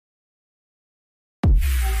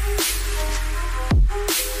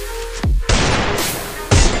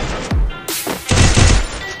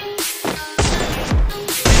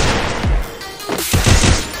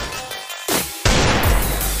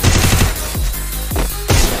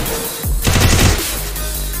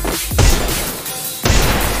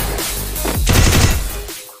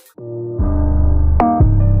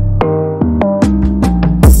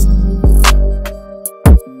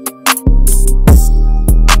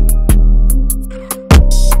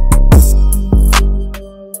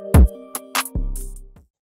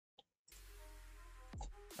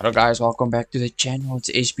Hello guys, welcome back to the channel. It's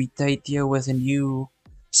HB Tate here with a new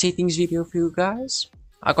settings video for you guys.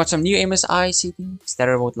 I got some new MSI settings that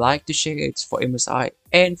I would like to share. It's for MSI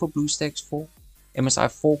and for Bluestacks 4. MSI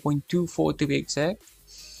 4.24 to be exact.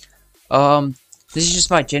 This is just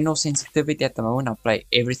my general sensitivity at the moment. I play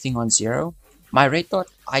everything on 0. My red dot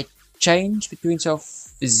I change between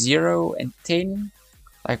 0 and 10.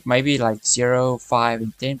 Like maybe like 0, 5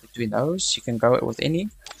 and 10 between those. You can go with any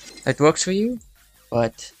that works for you.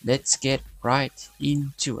 But let's get right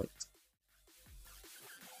into it.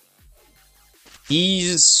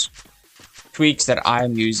 These tweaks that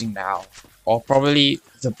I'm using now are probably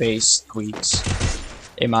the best tweaks,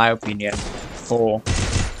 in my opinion, for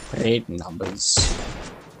red numbers.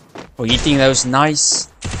 For hitting those nice,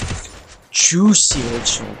 juicy red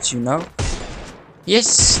shots, you know?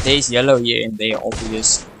 Yes, there's yellow here and there,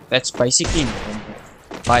 obviously. That's basically normal.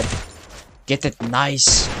 But get that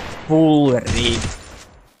nice, full red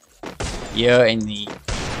here in the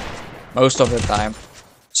most of the time.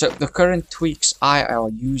 So the current tweaks I are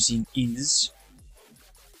using is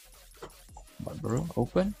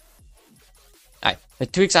open. The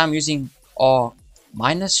tweaks I'm using are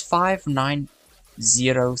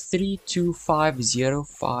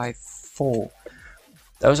 -590325054.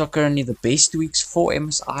 Those are currently the best tweaks for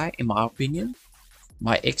MSI in my opinion.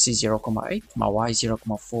 My X is 0.8, my Y is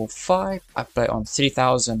 0.45. I play on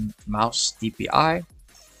 3000 mouse DPI.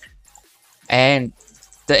 And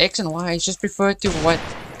the X and Y is just preferred to what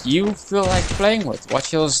you feel like playing with. What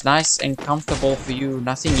feels nice and comfortable for you.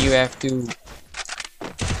 Nothing you have to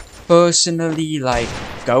personally like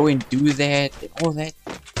go and do that and all that.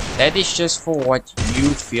 That is just for what you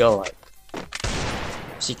feel like.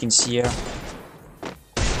 As you can see here,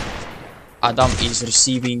 Adam is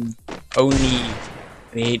receiving only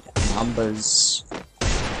red numbers.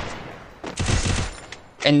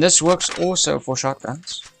 And this works also for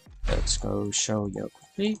shotguns. Let's go show you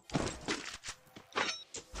quickly.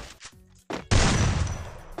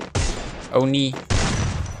 Only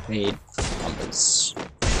red numbers.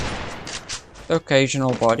 The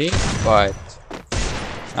occasional body, but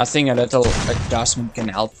nothing a little adjustment can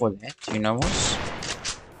help for that, you know what?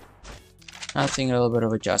 Nothing a little bit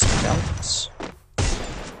of adjustment helps.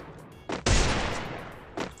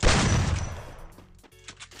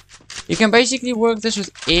 You can basically work this with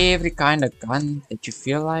every kind of gun that you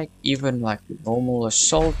feel like, even like the normal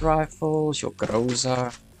assault rifles, your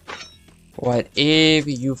Groza, whatever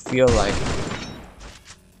you feel like.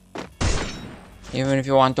 Even if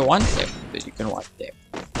you want to one tap, you can one tap.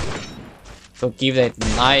 So give that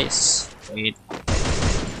nice weight.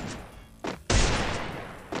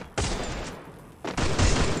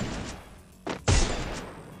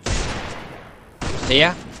 So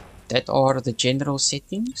yeah, that are the general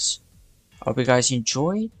settings. Hope you guys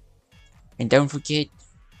enjoyed, and don't forget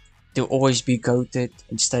to always be goated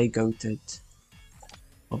and stay goated.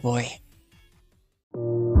 Oh boy.